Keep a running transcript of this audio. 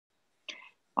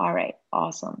All right,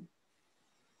 awesome.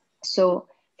 So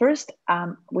first,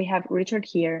 we have Richard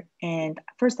here. And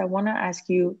first, I want to ask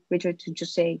you, Richard, to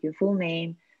just say your full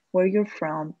name, where you're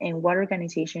from, and what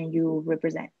organization you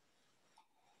represent.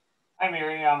 Hi,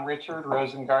 Mary. I'm Richard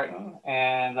Rosengarten,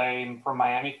 and I'm from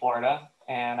Miami, Florida,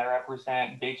 and I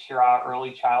represent Beit Shirah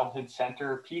Early Childhood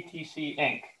Center, PTC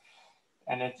Inc.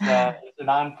 And it's a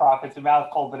nonprofit. It's a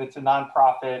mouthful, but it's a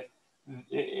nonprofit.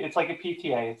 It's like a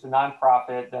PTA. It's a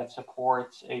nonprofit that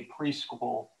supports a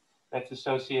preschool that's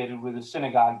associated with a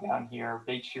synagogue down here,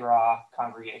 Beit Shirah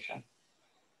congregation.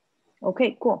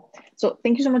 Okay, cool. So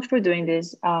thank you so much for doing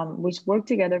this. We worked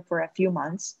together for a few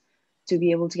months to be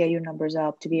able to get your numbers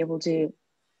up, to be able to,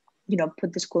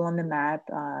 put the school on the map,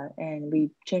 and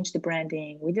we changed the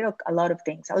branding. We did a lot of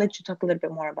things. I'll let you talk a little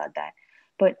bit more about that.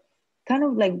 But kind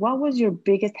of like, what was your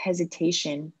biggest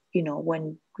hesitation,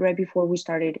 when right before we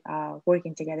started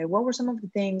working together? What were some of the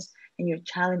things and your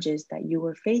challenges that you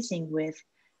were facing with,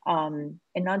 and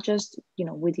not just,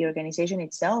 with the organization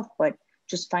itself, but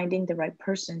just finding the right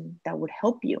person that would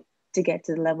help you to get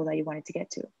to the level that you wanted to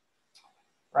get to?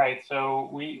 Right. So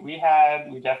we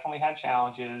definitely had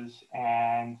challenges,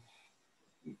 and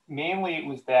mainly it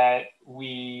was that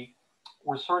we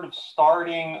were sort of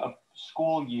starting a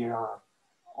school year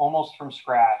almost from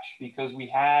scratch because we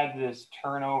had this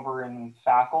turnover in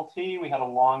faculty. We had a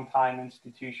longtime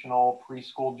institutional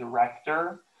preschool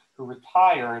director who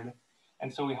retired,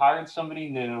 and so we hired somebody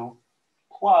new.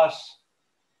 Plus,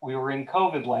 we were in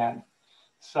COVID land.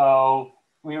 So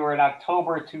we were in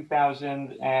October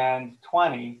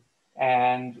 2020,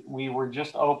 and we were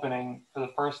just opening for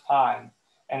the first time.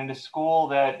 And in a school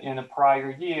that in a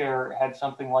prior year had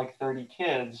something like 30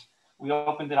 kids, we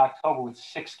opened in October with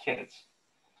 6 kids.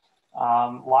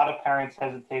 A lot of parents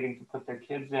hesitating to put their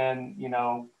kids in.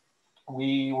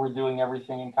 We were doing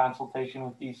everything in consultation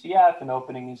with DCF and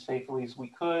opening as safely as we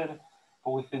could.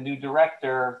 But with the new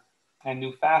director and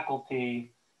new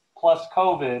faculty, plus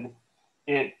COVID,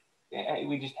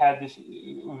 we just had this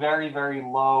very, very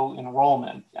low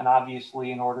enrollment. And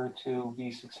obviously, in order to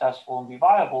be successful and be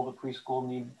viable, the preschool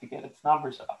needed to get its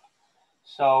numbers up.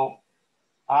 So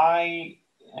I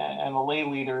am a lay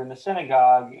leader in the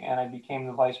synagogue, and I became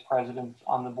the vice president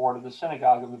on the board of the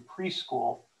synagogue of the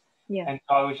preschool. Yeah. And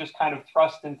so I was just kind of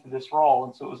thrust into this role.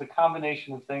 And so it was a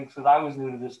combination of things because I was new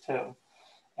to this too.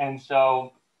 And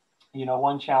so,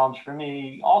 one challenge for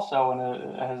me also, and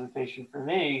a hesitation for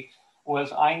me,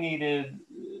 was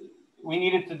we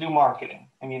needed to do marketing,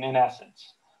 in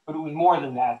essence. But it was more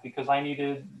than that because I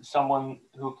needed someone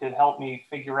who could help me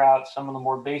figure out some of the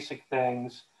more basic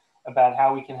things about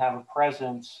how we can have a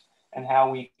presence and how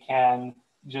we can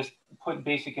just put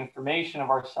basic information of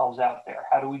ourselves out there.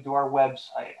 How do we do our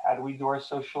website? How do we do our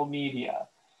social media?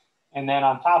 And then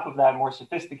on top of that, more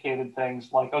sophisticated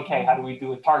things like, okay, how do we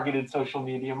do a targeted social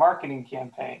media marketing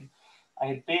campaign? I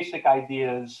had basic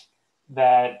ideas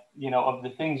that, of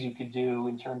the things you could do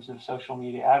in terms of social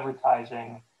media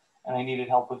advertising, and I needed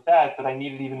help with that, but I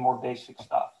needed even more basic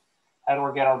stuff. How do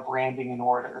we get our branding in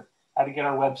order? How to get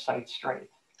our website straight?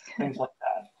 Things like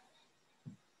that.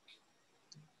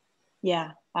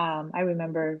 Yeah, I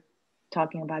remember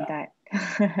talking about that.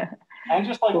 And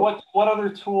just like cool. what other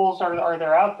tools are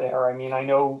there out there? I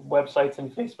know websites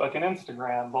and Facebook and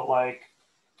Instagram, but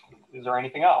is there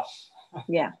anything else?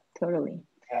 Yeah, totally.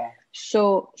 Yeah.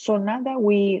 So now that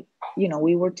we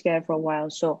worked together for a while,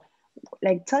 so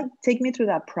take me through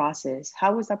that process.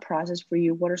 How was that process for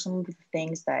you? What are some of the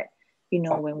things that,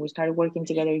 when we started working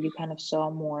together, you kind of saw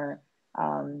more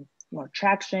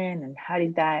traction, and how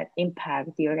did that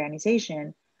impact the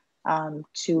organization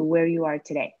to where you are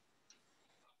today?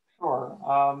 Sure.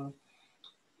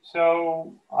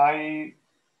 So when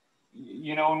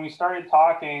we started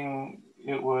talking,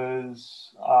 it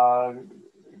was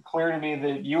clear to me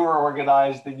that you were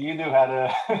organized, that you knew how to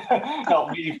help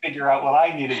me figure out what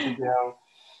I needed to do.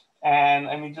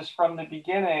 And just from the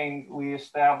beginning, we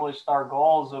established our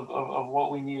goals of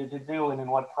what we needed to do and in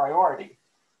what priority.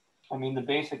 The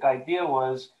basic idea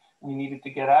was we needed to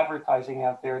get advertising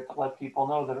out there to let people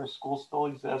know that our school still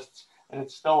exists, that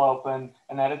it's still open,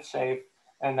 and that it's safe,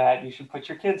 and that you should put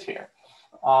your kids here.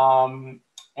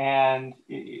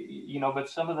 But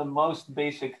some of the most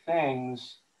basic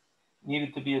things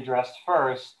needed to be addressed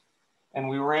first, and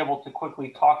we were able to quickly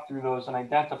talk through those and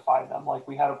identify them. Like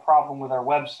we had a problem with our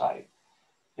website.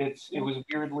 It was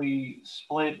weirdly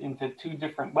split into 2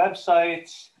 different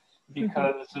websites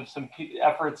because of some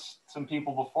efforts some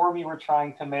people before me were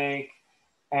trying to make.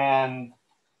 And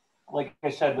like I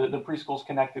said, the preschool's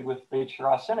connected with Beit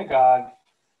Shirah Synagogue.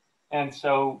 And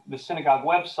so the synagogue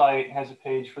website has a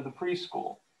page for the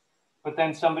preschool. but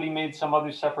then somebody made some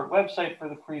other separate website for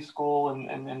the preschool,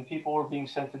 and people were being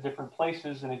sent to different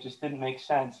places, and it just didn't make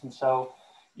sense. And so,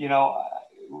 you know,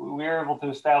 we were able to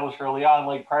establish early on,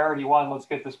 like, priority one, let's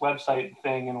get this website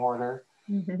thing in order.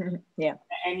 Yeah.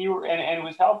 And you were, and it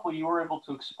was helpful. You were able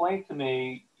to explain to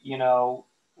me, you know,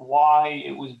 why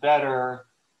it was better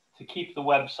to keep the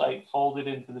website folded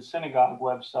into the synagogue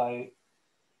website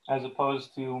as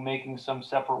opposed to making some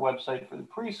separate website for the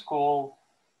preschool,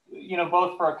 you know,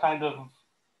 both for a kind of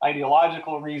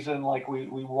ideological reason, like we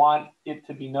want it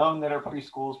to be known that our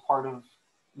preschool is part of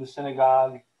the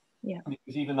synagogue. Yeah.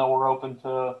 Because even though we're open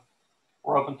to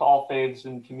all faiths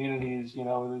and communities, you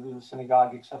know, the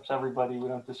synagogue accepts everybody. We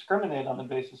don't discriminate on the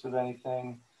basis of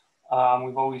anything.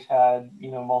 We've always had,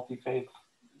 you know, multi-faith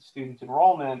student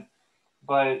enrollment.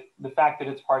 But the fact that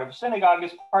it's part of a synagogue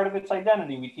is part of its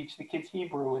identity. We teach the kids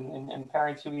Hebrew, and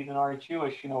parents who even aren't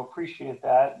Jewish, you know, appreciate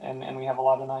that. And we have a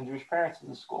lot of non-Jewish parents in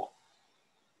the school.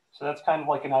 So that's kind of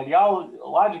like an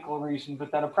ideological reason,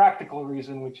 but then a practical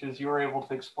reason, which is you were able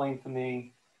to explain to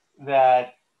me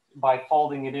that by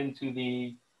folding it into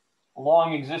the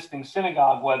long existing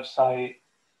synagogue website,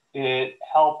 it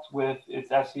helped with its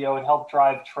SEO. It helped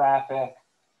drive traffic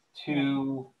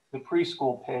to the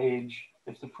preschool page,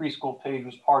 if the preschool page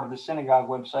was part of the synagogue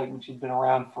website, which had been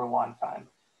around for a long time.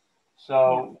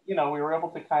 So, you know, we were able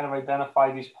to kind of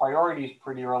identify these priorities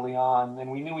pretty early on,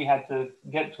 and we knew we had to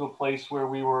get to a place where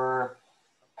we were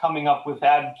coming up with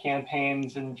ad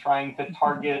campaigns and trying to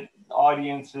target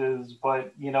audiences,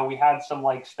 but, you know, we had some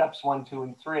like steps 1, 2,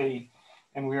 and 3,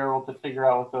 and we were able to figure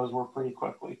out what those were pretty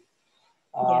quickly.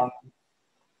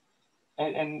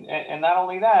 And not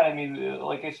only that, I mean,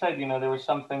 like I said, you know, there were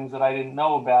some things that I didn't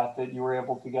know about that you were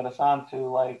able to get us onto.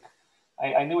 Like,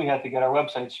 I knew we had to get our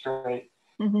website straight,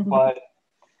 but,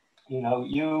 you know,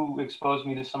 you exposed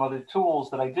me to some other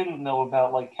tools that I didn't know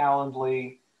about, like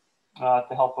Calendly,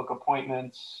 to help book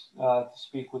appointments, to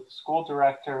speak with the school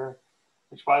director,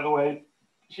 which, by the way,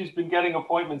 she's been getting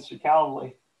appointments through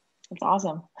Calendly. That's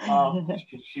awesome.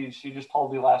 She just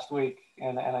told me last week,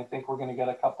 and I think we're going to get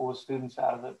a couple of students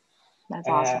out of it. That's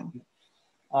awesome.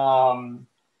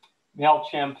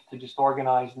 MailChimp to just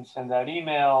organize and send out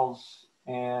emails.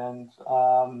 And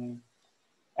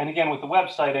again, with the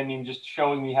website, I mean, just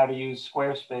showing me how to use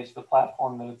Squarespace, the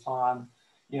platform that it's on,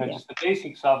 you know, just the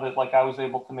basics of it. Like, I was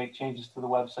able to make changes to the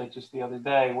website just the other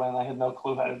day when I had no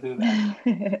clue how to do that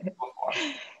before.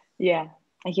 Yeah,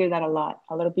 I hear that a lot.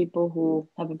 A lot of people who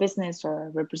have a business or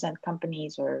represent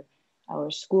companies or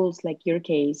schools, like your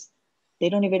case, they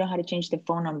don't even know how to change the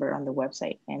phone number on the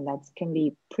website. And that can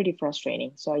be pretty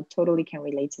frustrating. So I totally can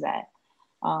relate to that.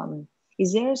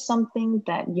 Is there something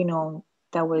that, you know,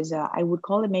 that was, I would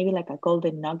call it maybe like a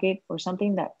golden nugget or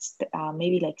something that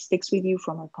maybe like sticks with you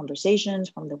from our conversations,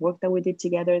 from the work that we did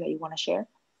together that you want to share?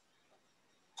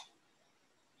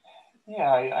 Yeah,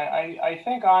 I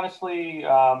think honestly,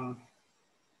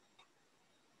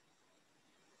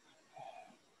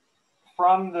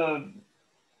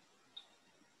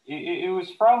 it was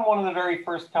from one of the very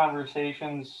first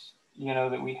conversations, you know,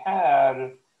 that we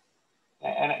had,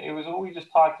 and it was what we just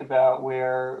talked about,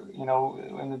 where, you know,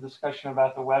 in the discussion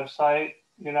about the website,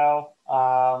 you know,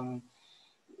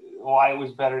 why it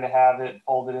was better to have it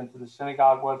folded into the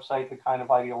synagogue website, the kind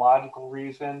of ideological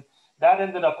reason that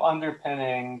ended up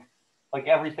underpinning like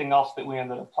everything else that we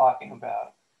ended up talking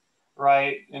about,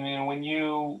 right? I mean, when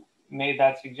you made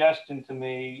that suggestion to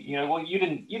me, you know, well, you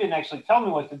didn't actually tell me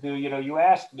what to do. You know, you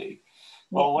asked me,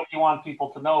 well, what do you want people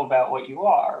to know about what you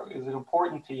are? Is it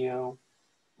important to you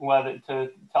whether to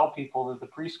tell people that the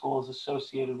preschool is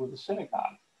associated with the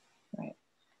synagogue? Right.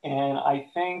 And I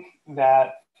think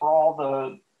that for all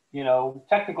the, you know,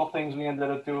 technical things we ended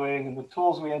up doing and the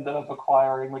tools we ended up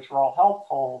acquiring, which were all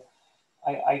helpful,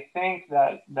 I think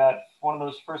that one of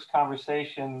those first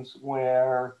conversations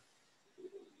where,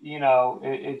 you know,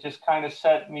 it just kind of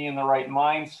set me in the right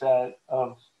mindset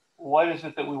of what is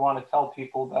it that we want to tell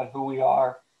people about who we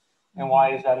are and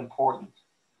why is that important.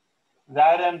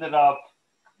 That ended up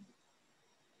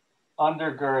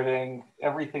undergirding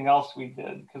everything else we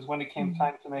did, because when it came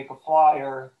time to make a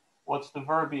flyer, what's the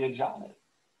verbiage on it?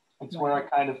 It's where I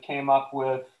kind of came up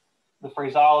with the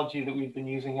phraseology that we've been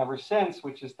using ever since,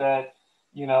 which is that,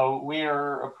 you know, we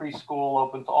are a preschool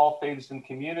open to all faiths and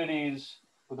communities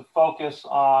with a focus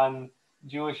on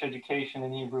Jewish education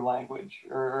in Hebrew language,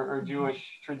 or Jewish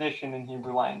tradition in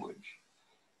Hebrew language.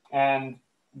 And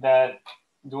that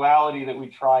duality that we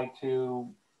try to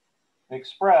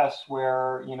express,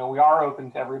 where, you know, we are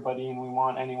open to everybody and we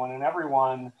want anyone and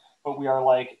everyone, but we are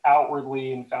like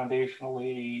outwardly and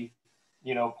foundationally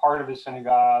you know, part of a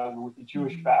synagogue with a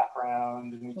Jewish Mm-hmm.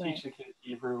 background, and we Right. teach the kids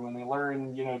Hebrew, and they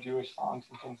learn, you know, Jewish songs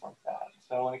and things like that.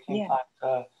 So when it came Yeah. time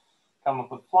to come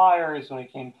up with flyers, when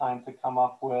it came time to come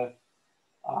up with,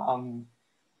 um,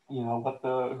 you know, what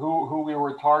the who we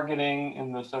were targeting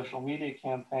in the social media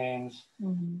campaigns,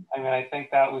 Mm-hmm. I mean, I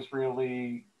think that was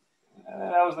really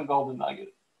that was the golden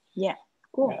nugget. Yeah.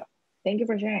 Cool. Yeah. Thank you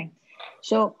for sharing.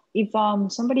 So if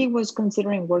somebody was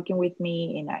considering working with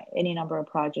me in any number of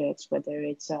projects, whether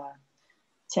it's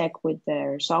tech with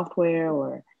their software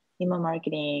or email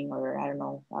marketing or I don't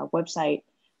know, a website,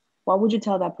 what would you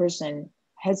tell that person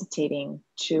hesitating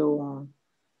to,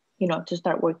 to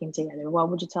start working together? What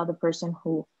would you tell the person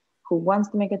who wants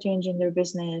to make a change in their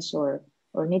business or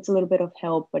needs a little bit of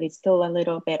help, but it's still a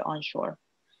little bit unsure?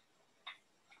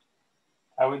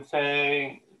 I would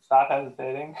say stop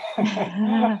hesitating.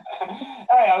 I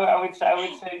would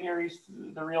say Miri's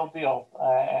the real deal.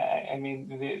 I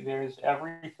mean, there's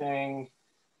everything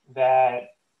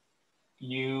that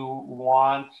you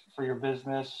want for your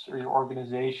business or your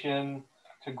organization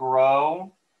to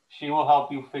grow. She will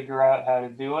help you figure out how to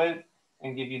do it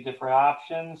and give you different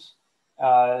options,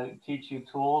 teach you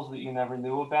tools that you never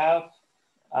knew about,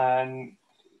 and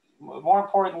more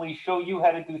importantly, show you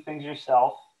how to do things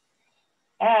yourself,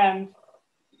 and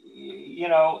you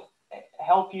know,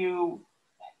 help you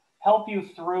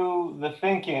through the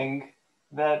thinking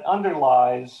that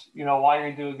underlies, you know, why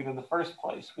you're doing it in the first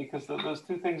place, because those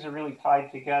two things are really tied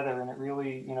together, and it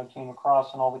really, you know, came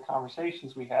across in all the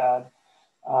conversations we had.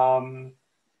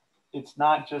 It's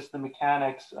not just the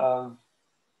mechanics of,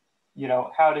 you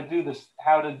know, how to do this,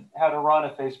 how to run a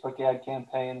Facebook ad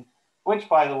campaign, which,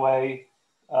 by the way,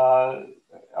 I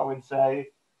would say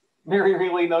Miri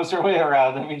really knows her way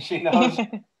around. I mean, she knows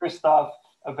her stuff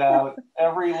about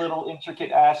every little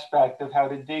intricate aspect of how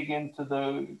to dig into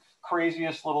the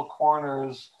craziest little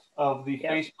corners of the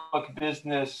Yep. Facebook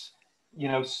business, you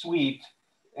know, suite,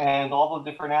 and all the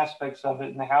different aspects of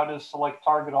it, and how to select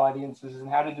target audiences, and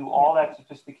how to do all that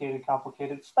sophisticated,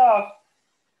 complicated stuff.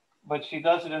 But she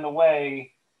does it in a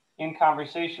way, in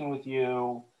conversation with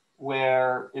you,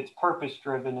 where it's purpose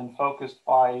driven and focused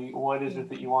by what is it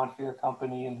that you want for your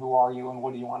company, and who are you, and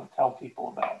what do you want to tell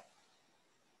people about.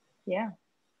 Yeah.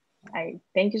 I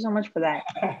thank you so much for that.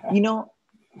 You know,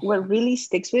 what really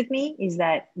sticks with me is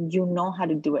that you know how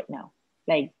to do it now.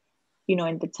 Like,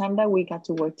 in the time that we got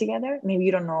to work together, maybe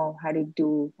you don't know how to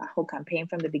do a whole campaign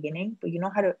from the beginning, but you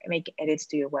know how to make edits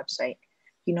to your website.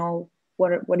 You know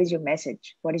what is your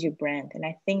message? What is your brand? And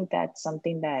I think that's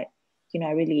something that,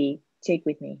 I really take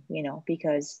with me,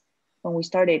 because when we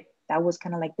started, that was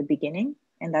kind of like the beginning.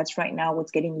 And that's right now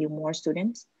what's getting you more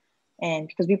students. And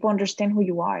because people understand who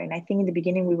you are. And I think in the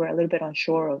beginning, we were a little bit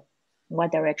unsure of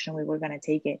what direction we were going to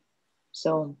take it.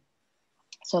 So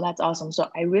that's awesome. So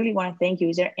I really want to thank you.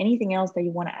 Is there anything else that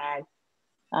you want to add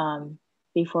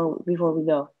before we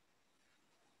go?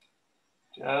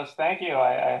 Just thank you.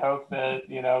 I hope that,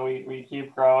 you know, we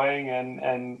keep growing,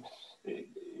 and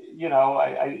you know,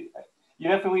 you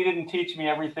definitely didn't teach me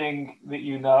everything that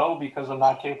you know, because I'm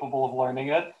not capable of learning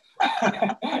it.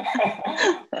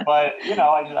 But, you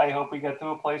know, I hope we get to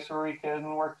a place where we can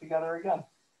work together again.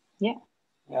 Yeah.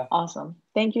 Yeah. Awesome.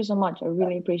 Thank you so much. I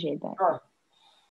really appreciate that. Sure.